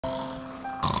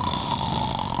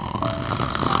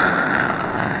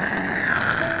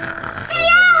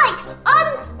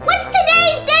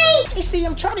see,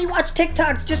 I'm trying to watch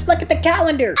TikToks. Just look at the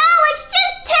calendar. Alex,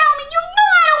 just tell me. You know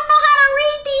I don't know how to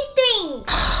read these things.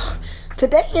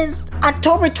 Today is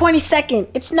October 22nd.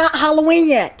 It's not Halloween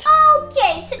yet.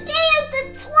 Okay, today is the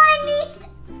 20th.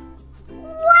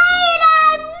 Wait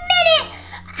a minute.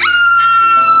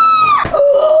 Ah!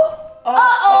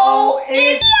 Uh-oh,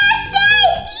 it's... Yes day!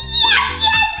 Yes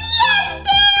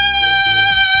day!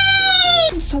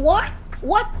 It's what?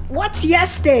 What's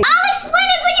yes day? I'll explain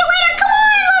it to you later. Come on,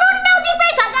 little nosy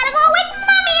face. I gotta go wake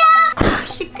mommy up.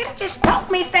 She could have just told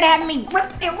me instead of having me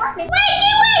ripping and running.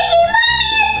 Wakey, wakey,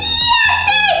 mommy, it's yes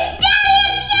day. Daddy,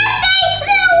 it's yes day.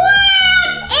 Little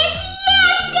world, it's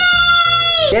yes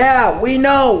day. Yeah, we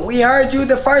know. We heard you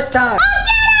the first time. Oh, get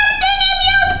up, then if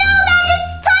you know that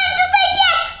it's time to say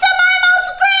yes to my most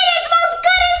greatest, most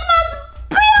goodest, most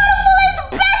beautifulest,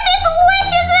 bestest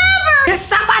wishes ever. Did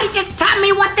somebody just tell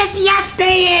me what this yes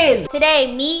day is?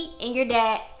 Today, me and your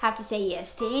dad have to say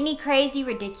yes to any crazy,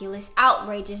 ridiculous,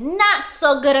 outrageous, not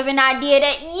so good of an idea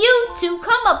that you two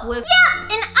come up with. Yeah,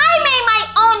 and I made my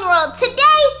own rule.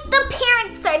 Today, the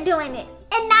parents are doing it,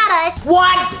 and not us.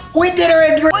 What? We did her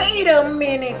in. Wait a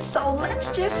minute. So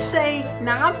let's just say,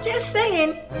 now I'm just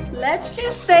saying, let's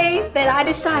just say that I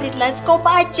decided let's go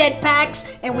buy jetpacks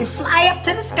and we fly up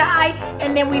to the sky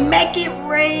and then we make it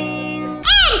rain.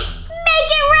 Eggs!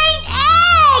 Make it rain eggs!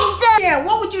 Yeah,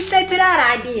 what would you say to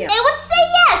that idea? They would say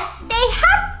yes. They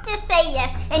have to say yes.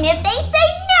 And if they say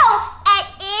no at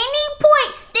any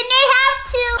point, then they have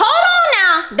to... Hold on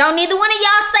now. Don't neither one of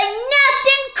y'all say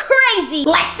nothing crazy.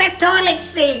 Like the toilet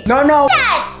seat. No.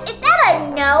 Dad, is that a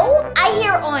no? I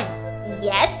hear on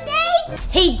yes day?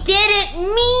 He didn't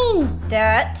mean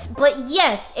that. But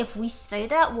yes, if we say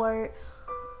that word,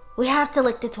 we have to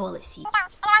lick the toilet seat.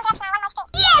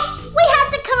 Yes, we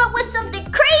have to come up with something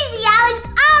crazy, Alex.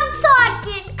 I'm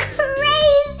talking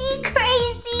crazy.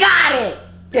 Got it.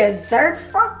 Dessert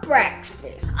for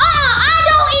breakfast. I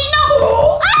don't eat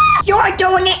no. You're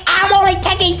doing it. I'm only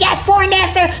taking yes for an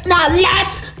answer. Now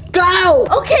let's go.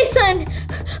 Okay, son,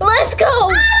 let's go.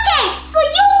 Okay, so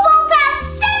you both have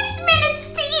 6 minutes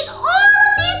to eat all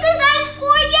of these desserts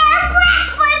for your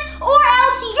breakfast, or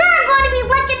else you're going to be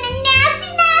licking the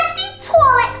nasty, nasty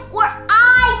toilet where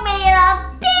I made a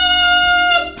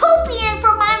big poopy in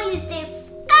for mommy's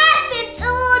disgusting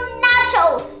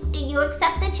nachos. Do you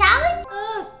accept the challenge?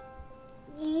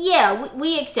 Yeah,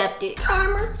 we accept it.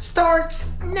 Timer starts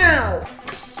now.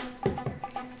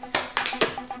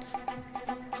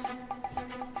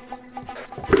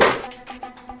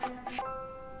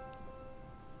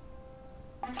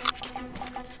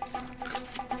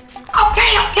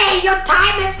 Okay, your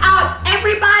time is up.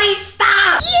 Everybody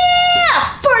stop.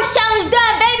 Yeah! First challenge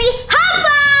done, baby. High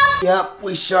five! Yep,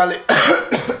 we Charlotte. I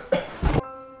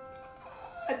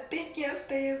think yes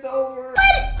day is over. But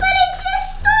it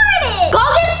just started. Go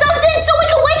get something so we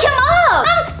can wake him up.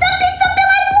 Something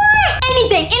like what?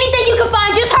 Anything you can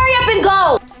find. Just hurry up and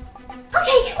go.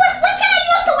 Okay, what can I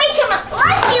use to wake him up?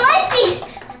 Let's see.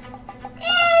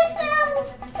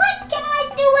 What can I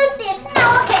do with this? No,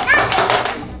 okay, not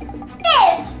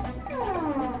this.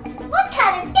 What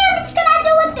kind of damage can I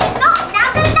do with this? No, not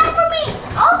good enough for me.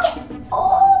 Okay.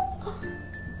 Oh,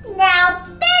 now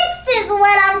this is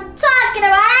what I'm talking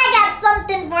about. I got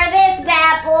something for this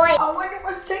bad boy. I wonder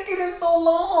what's taking her so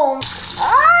long.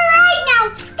 Alright, now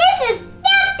this is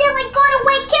definitely gonna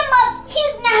wake him up.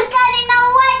 He's not gonna know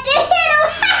what to hit him.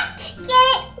 Get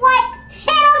it? What? Hit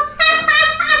him?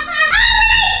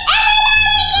 Alright,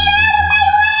 everybody get out of my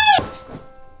way!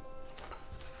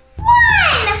 1,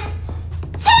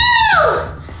 2, 3!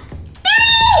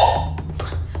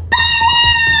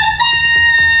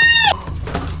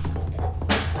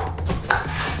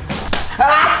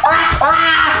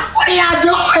 What are y'all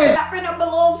doing? Having a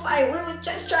balloon fight. We were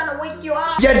just trying to wake you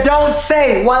up. You don't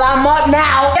say. Well, I'm up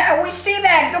now. Yeah, we see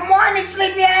that. Good morning,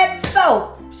 sleepyhead.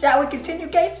 So, shall we continue,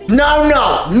 Casey? No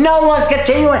one's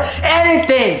continuing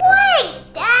anything. Wait,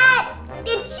 Dad,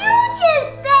 did you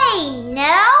just say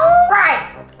no? Right.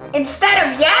 Instead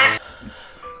of yes.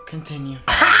 Continue.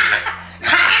 Wait,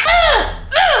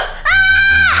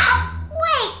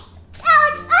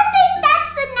 Alex, I think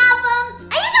that's enough.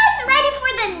 Are you guys ready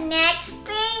for the next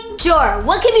thing? Sure,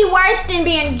 what could be worse than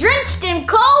being drenched in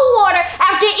cold water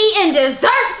after eating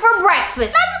dessert for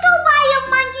breakfast? Let's go buy a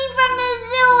monkey from the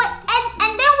zoo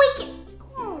and then we can...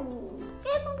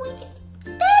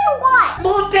 Then what?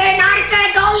 Move to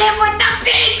Antarctica, go live with the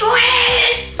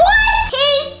penguins. What? He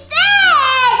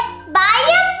said buy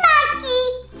a monkey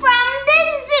from the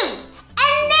zoo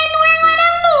and then we're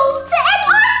gonna move to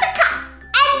Antarctica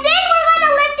and then we're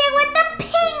gonna live there with the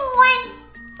penguins.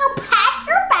 So pack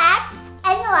your bags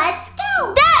and let's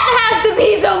go. That has to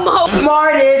be the most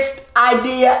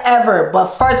ever.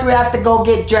 But first we have to go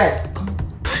get dressed.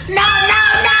 No, no,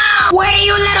 no! Where do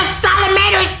you little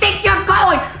salamanders think you're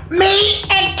going? Me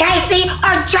and Casey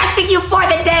are dressing you for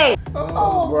the day.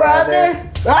 Oh, brother.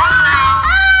 Ah!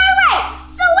 Alright,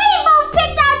 so we both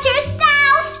picked out your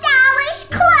stylish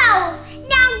clothes.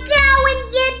 Now go and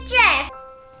get dressed.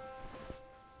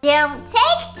 Don't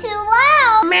take too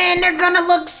long. Man, they're gonna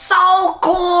look so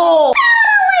cool.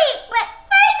 Totally! But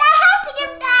first I have to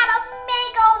give Dad a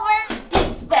makeover. This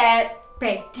is bad,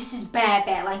 babe. This is bad,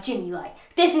 like Jimmie like.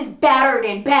 This is badder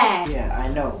than bad. Yeah, I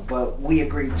know, but we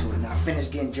agreed to it. Now finish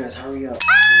getting dressed. Hurry up.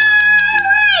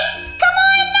 Alright! Come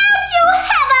on now, you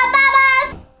heather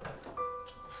babas!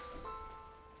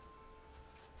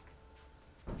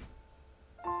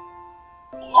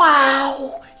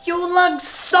 Wow, you look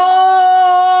so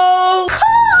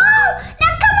Cool!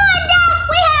 Now come on, Dad!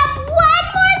 We have one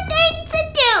more thing to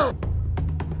do!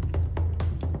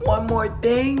 One more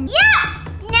thing. Yeah!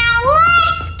 Now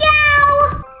let's go!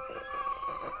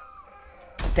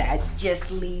 That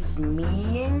just leaves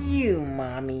me and you,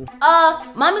 Mommy.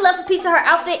 Mommy left a piece of her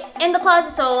outfit in the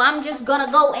closet, so I'm just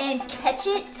gonna go and catch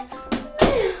it.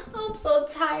 I'm so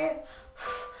tired.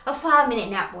 A 5-minute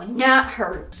nap will not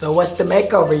hurt. So what's the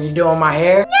makeover? You doing my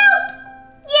hair? Nope!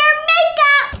 Your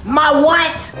makeup! My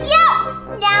what?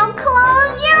 Yup! Now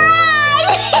close your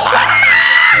eyes!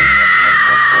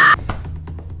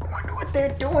 I wonder what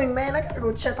they're doing, man. I gotta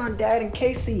go check on Dad and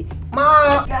Casey.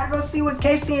 Mom, gotta go see what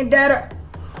Casey and Dad are.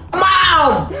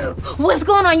 Mom! What's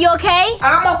going on? You okay?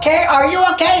 I'm okay. Are you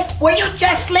okay? Were you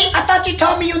just asleep? I thought you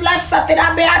told me you left something.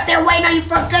 I've been out there waiting on you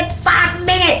for a good 5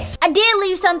 minutes. I did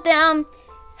leave something.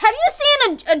 Have you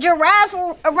seen a giraffe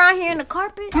around here in the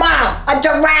carpet? Mom, a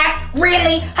giraffe?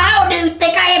 Really? How do you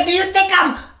think I am? Do you think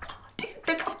I'm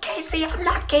Casey? I'm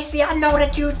not Casey. I know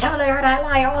that you tell her that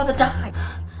lie all the time.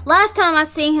 Last time I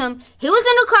seen him, he was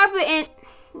in the carpet and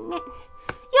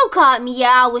you caught me.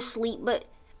 Yeah, I was asleep, but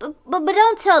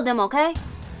don't tell them, okay?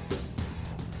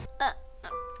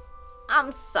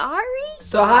 I'm sorry.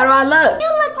 So how do I look? You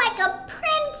look like a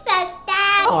princess,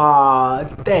 Dad. Aw,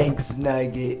 thanks,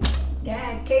 Nugget.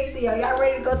 Dad, Casey, are y'all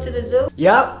ready to go to the zoo?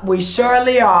 Yup, we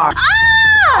surely are.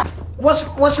 Ah!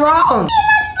 What's wrong? He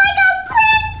looks like a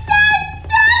princess,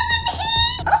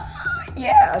 doesn't he?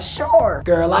 Yeah, sure.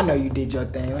 Girl, I know you did your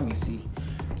thing. Let me see.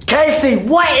 Casey,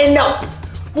 what in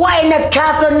the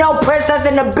castle, no princess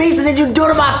and the beast did you do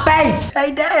to my face?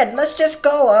 Hey, Dad, let's just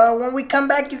go. When we come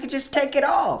back, you can just take it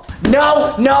off.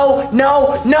 No, I'm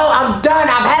done.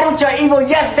 I've had with your evil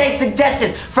yesterday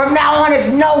suggestions. From now on, it's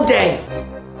no day.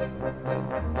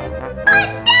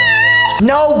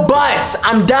 No buts.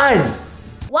 I'm done.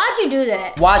 Why'd you do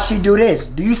that? Why'd she do this?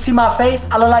 Do you see my face?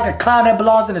 I look like a clown that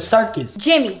belongs in a circus.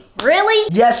 Jimmie, really?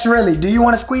 Yes, really. Do you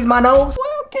want to squeeze my nose?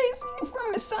 Well, Casey,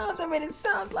 from the sounds of it, it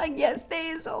sounds like yesterday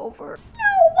is over.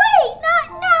 No, wait,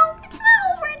 not now. It's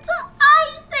not over until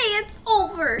I say it's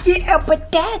over. Yeah,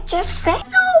 but Dad just said.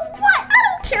 So what? I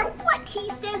don't care what he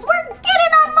says. We're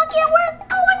getting our monkey and we're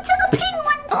going to the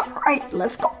penguins. All right,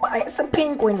 let's go buy us a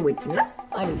penguin with no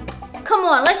money. Come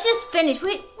on, let's just finish. We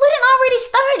didn't already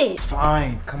started.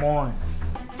 Fine, come on.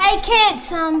 Hey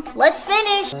kids, let's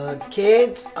finish.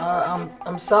 Kids,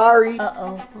 I'm sorry.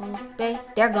 Uh-oh, babe,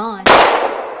 they're gone.